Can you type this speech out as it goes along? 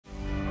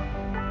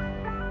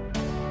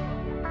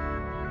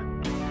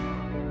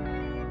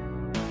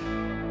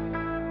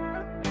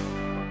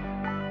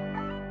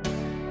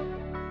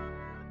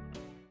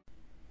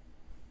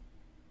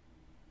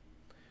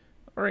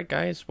Alright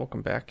guys,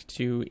 welcome back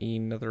to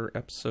another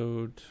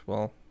episode,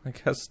 well, I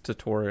guess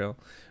tutorial.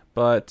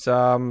 But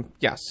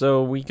yeah,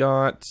 so we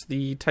got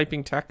the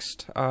typing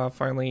text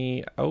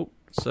finally out.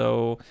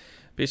 So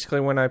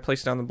basically when I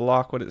place down the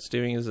block, what it's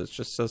doing is it's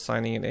just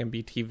assigning an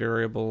NBT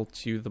variable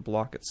to the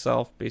block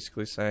itself,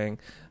 basically saying,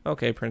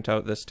 okay, print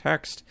out this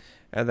text,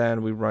 and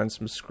then we run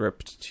some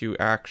script to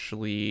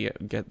actually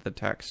get the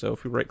text. So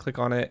if we right click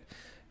on it,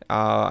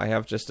 I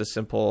have just a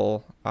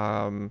simple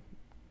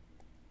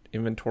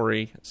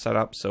inventory set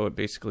up, so it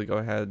basically go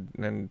ahead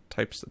and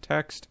types the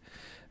text,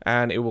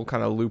 and it will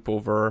kind of loop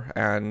over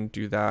and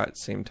do that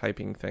same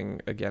typing thing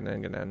again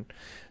and again.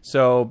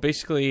 So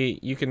basically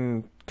you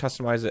can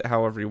customize it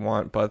however you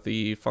want, but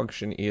the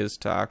function is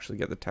to actually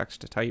get the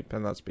text to type,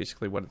 and that's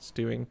basically what it's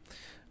doing.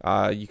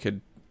 You could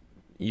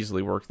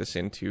easily work this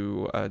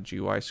into a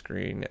GUI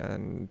screen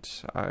and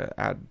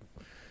add,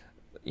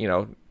 you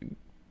know,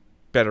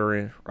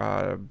 better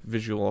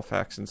visual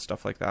effects and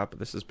stuff like that, but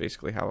this is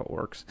basically how it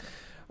works.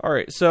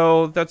 Alright,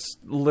 so that's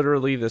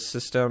literally the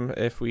system.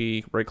 If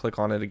we right click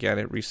on it again,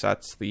 it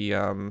resets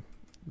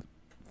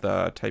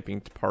the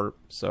typing part.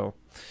 So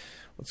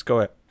let's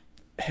go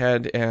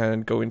ahead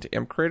and go into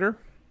MCreator.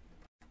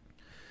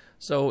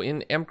 So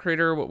in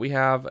MCreator, what we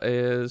have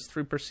is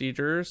 3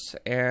 procedures,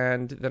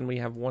 and then we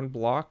have 1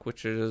 block,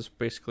 which is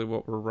basically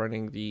what we're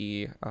running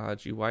the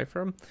GUI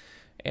from.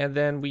 And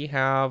then we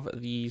have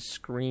the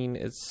screen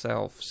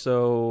itself.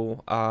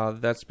 So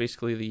that's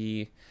basically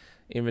the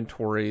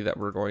inventory that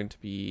we're going to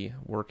be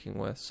working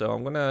with. So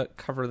I'm going to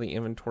cover the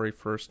inventory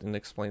first and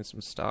explain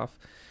some stuff.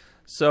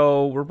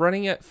 So we're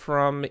running it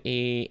from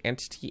a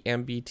entity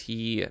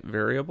MBT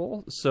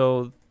variable.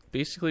 So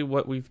basically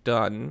what we've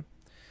done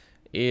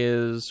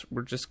is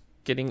we're just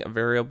getting a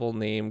variable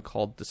name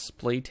called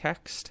display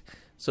text.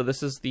 So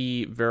this is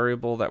the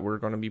variable that we're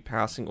going to be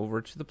passing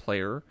over to the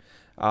player.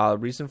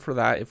 Reason for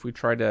that, if we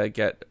try to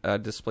get a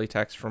display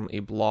text from a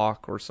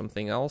block or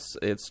something else,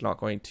 it's not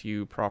going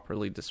to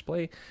properly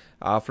display.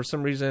 For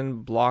some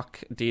reason,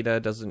 block data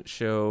doesn't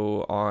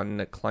show on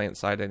the client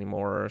side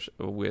anymore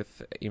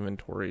with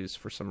inventories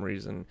for some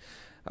reason.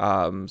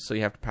 So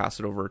you have to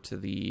pass it over to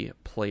the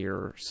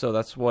player. So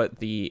that's what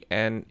the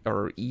N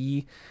or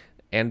E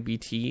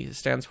NBT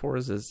stands for,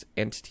 is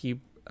entity,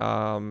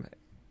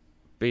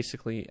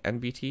 basically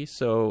NBT.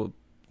 So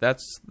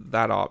that's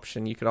that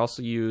option. You could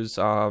also use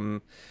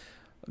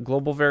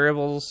global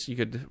variables. You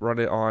could run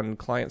it on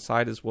client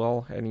side as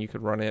well, and you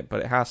could run it, but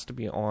it has to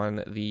be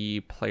on the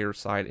player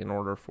side in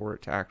order for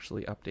it to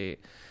actually update.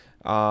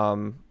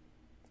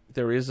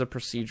 There is a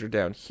procedure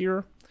down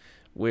here,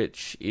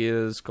 which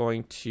is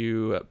going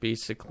to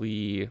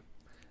basically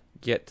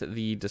get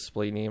the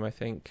display name, I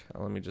think.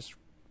 Let me just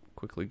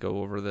quickly go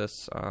over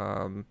this.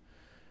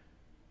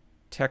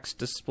 Text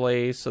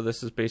display. So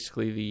this is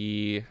basically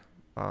the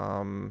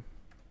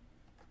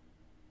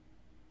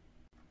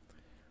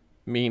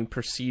main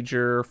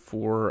procedure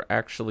for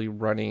actually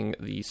running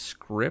the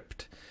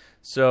script.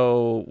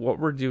 So what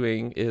we're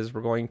doing is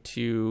we're going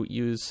to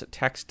use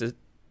text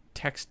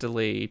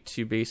delay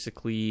to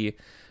basically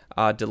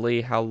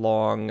delay how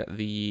long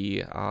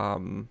the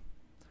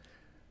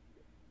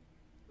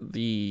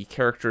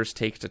characters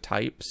take to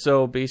type.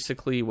 So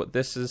basically what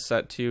this is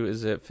set to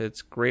is if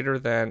it's greater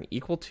than,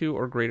 equal to,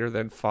 or greater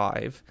than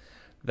 5,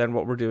 then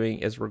what we're doing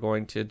is we're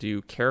going to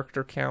do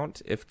character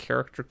count. If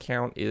character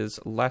count is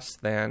less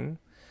than,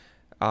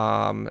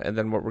 and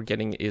then what we're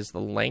getting is the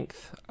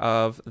length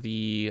of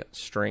the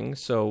string.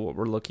 So what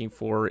we're looking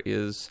for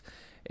is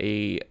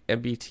a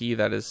MBT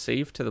that is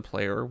saved to the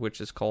player, which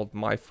is called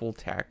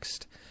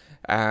myFullText,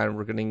 and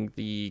we're getting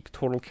the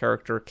total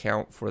character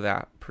count for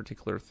that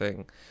particular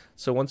thing.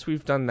 So once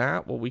we've done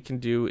that, what we can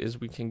do is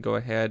we can go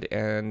ahead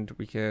and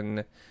we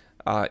can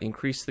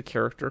increase the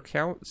character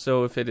count.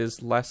 So if it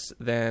is less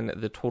than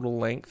the total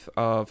length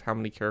of how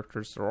many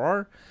characters there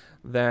are,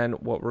 then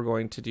what we're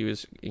going to do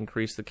is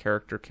increase the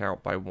character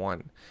count by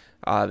 1.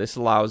 This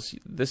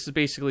is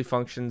basically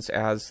functions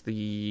as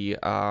the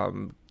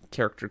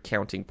character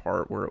counting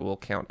part, where it will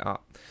count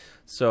up.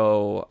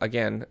 So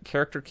again,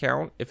 character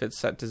count, if it's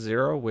set to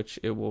 0, which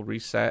it will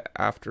reset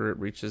after it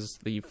reaches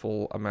the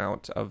full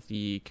amount of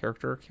the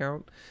character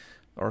count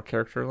or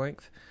character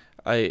length,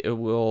 it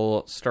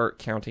will start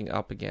counting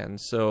up again.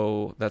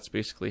 So that's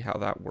basically how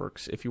that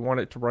works. If you want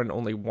it to run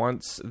only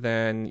once,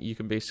 then you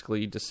can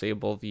basically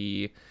disable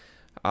the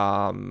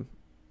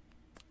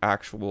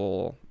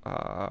actual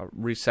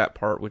reset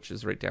part, which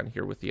is right down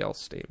here with the else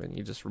statement.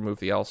 You just remove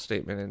the else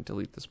statement and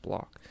delete this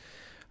block.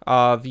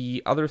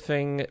 The other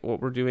thing,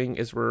 what we're doing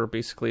is we're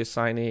basically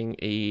assigning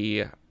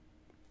a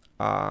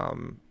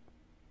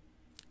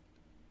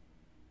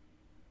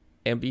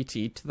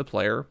MBT to the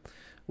player,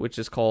 which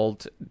is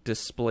called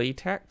display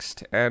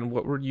text, and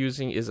what we're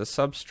using is a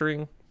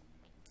substring.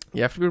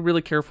 You have to be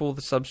really careful with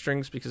the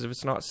substrings, because if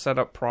it's not set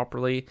up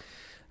properly,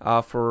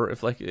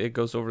 if like it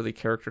goes over the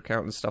character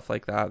count and stuff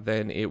like that,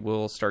 then it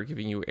will start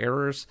giving you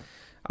errors.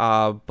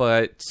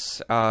 But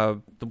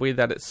the way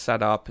that it's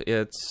set up,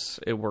 it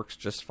works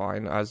just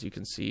fine, as you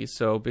can see.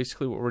 So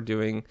basically what we're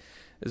doing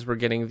is we're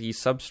getting the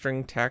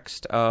substring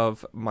text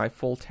of my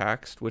full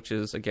text, which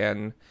is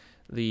again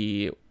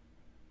the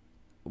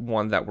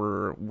one that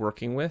we're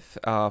working with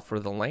for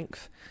the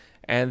length.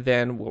 And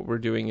then what we're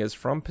doing is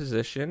from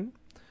position.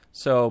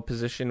 So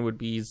position would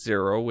be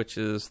 0, which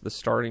is the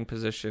starting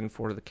position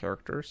for the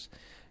characters.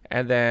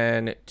 And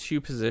then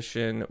to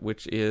position,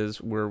 which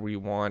is where we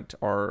want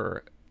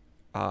our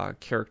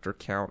character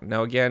count.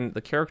 Now again,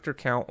 the character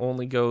count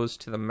only goes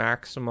to the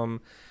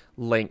maximum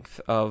length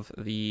of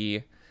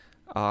the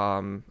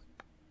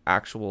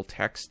actual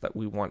text that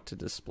we want to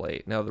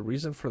display. Now the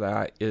reason for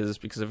that is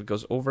because if it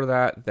goes over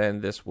that,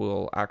 then this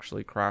will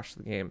actually crash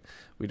the game.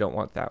 We don't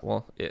want that.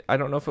 Well, I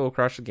don't know if it will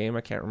crash the game.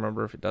 I can't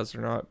remember if it does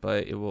or not,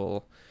 but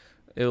it'll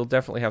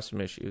definitely have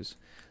some issues.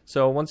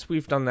 So once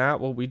we've done that,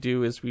 what we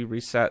do is we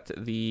reset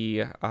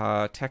the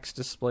text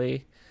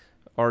display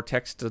or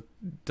text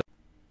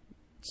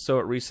so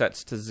it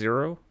resets to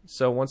 0.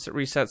 So once it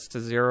resets to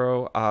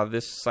 0,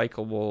 this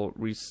cycle will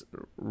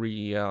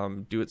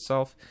do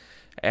itself.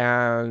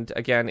 And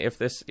again, if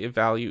this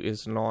value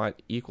is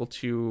not equal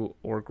to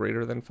or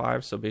greater than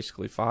 5, so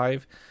basically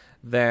 5,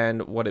 then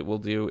what it will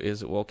do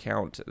is it will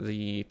count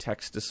the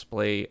text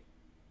display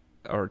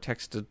or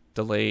text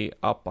delay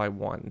up by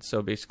 1.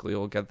 So basically,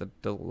 it'll get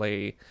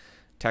the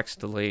text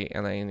delay,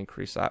 and then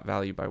increase that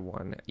value by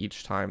 1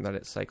 each time that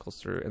it cycles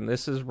through. And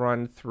this is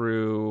run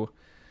through,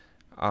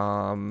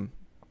 where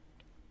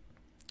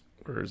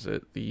is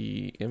it?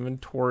 The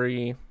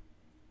inventory.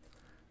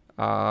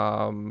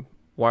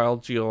 While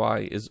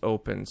GUI is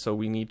open, so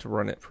we need to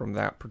run it from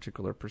that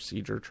particular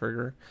procedure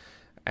trigger,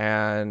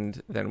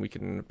 and then we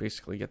can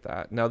basically get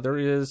that. Now there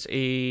is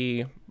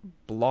a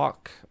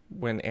block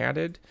when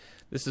added.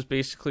 This is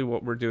basically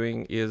what we're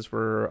doing is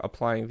we're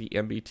applying the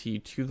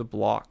MBT to the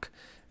block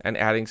and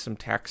adding some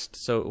text,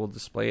 so it will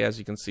display. As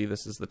you can see,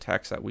 this is the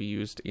text that we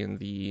used in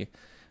the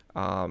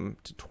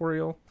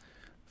tutorial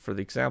for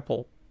the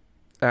example,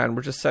 and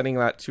we're just setting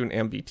that to an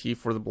MBT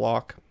for the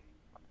block.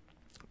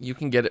 You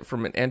can get it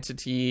from an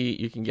entity,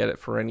 you can get it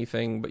for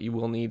anything, but you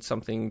will need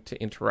something to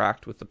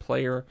interact with the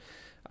player.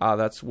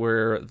 That's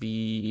where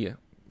the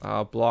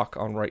block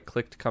on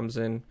right-clicked comes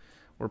in.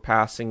 We're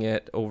passing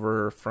it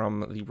over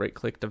from the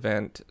right-clicked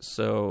event,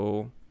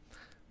 so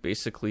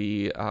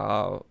basically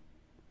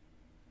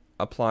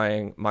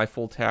applying my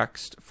full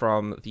text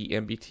from the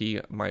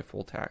MBT my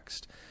full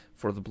text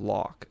for the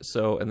block.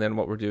 So, and then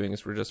what we're doing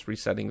is we're just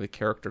resetting the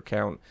character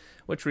count,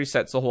 which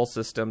resets the whole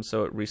system,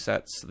 so it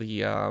resets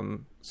the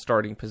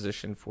starting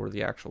position for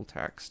the actual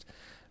text.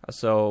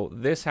 So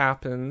this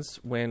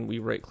happens when we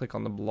right click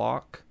on the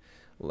block.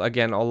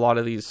 Again, a lot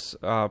of these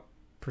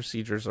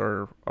procedures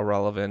are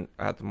irrelevant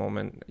at the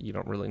moment. You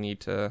don't really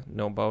need to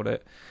know about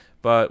it.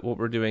 But what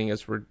we're doing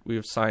is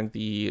we've assigned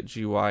the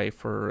GUI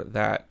for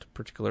that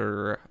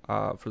particular,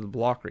 for the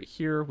block right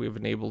here. We've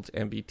enabled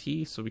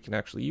MBT so we can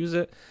actually use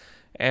it.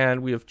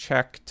 And we have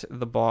checked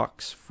the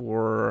box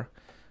for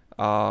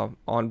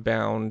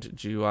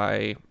on-bound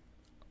GUI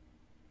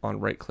on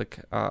right-click.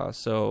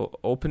 So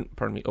open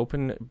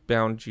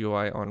bound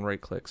GUI on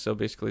right-click. So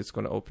basically, it's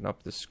going to open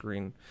up this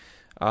screen.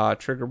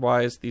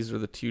 Trigger-wise, these are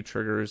the two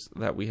triggers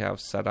that we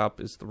have set up.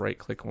 Is the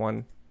right-click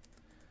one,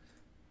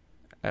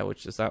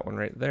 which is that one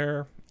right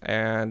there,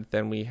 and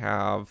then we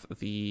have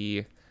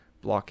the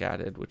block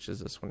added, which is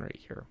this one right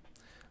here.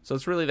 So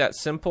it's really that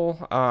simple.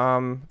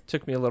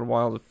 Took me a little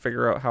while to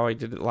figure out how I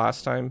did it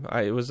last time.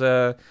 It was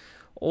a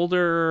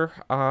older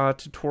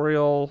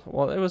tutorial.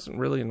 Well, it wasn't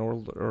really an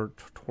older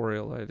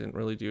tutorial. I didn't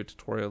really do a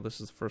tutorial. This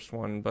is the first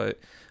one, but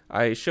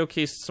I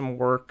showcased some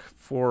work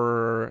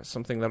for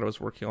something that I was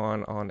working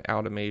on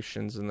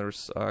automations, and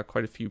there's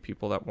quite a few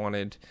people that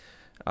wanted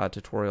a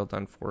tutorial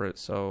done for it.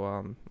 So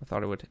I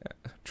thought I would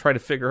try to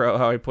figure out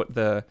how I put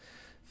the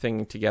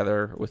thing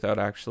together without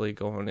actually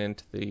going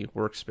into the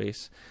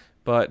workspace.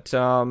 But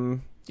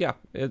yeah,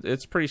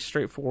 it's pretty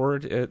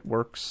straightforward. It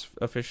works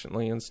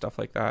efficiently and stuff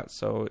like that.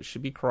 So it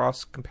should be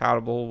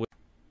cross-compatible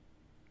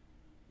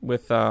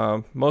with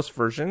most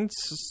versions.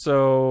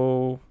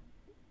 So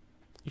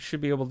you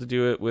should be able to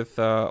do it with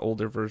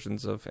older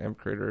versions of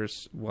MCreator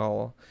as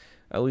well,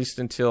 at least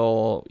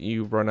until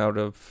you run out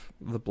of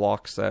the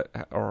blocks that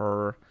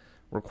are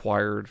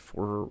required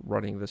for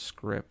running the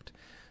script.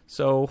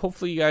 So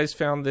hopefully you guys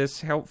found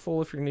this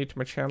helpful. If you're new to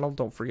my channel,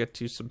 don't forget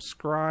to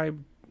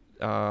subscribe.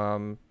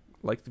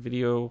 Like the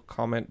video,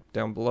 comment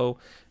down below,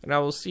 and I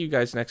will see you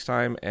guys next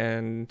time,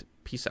 and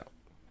peace out.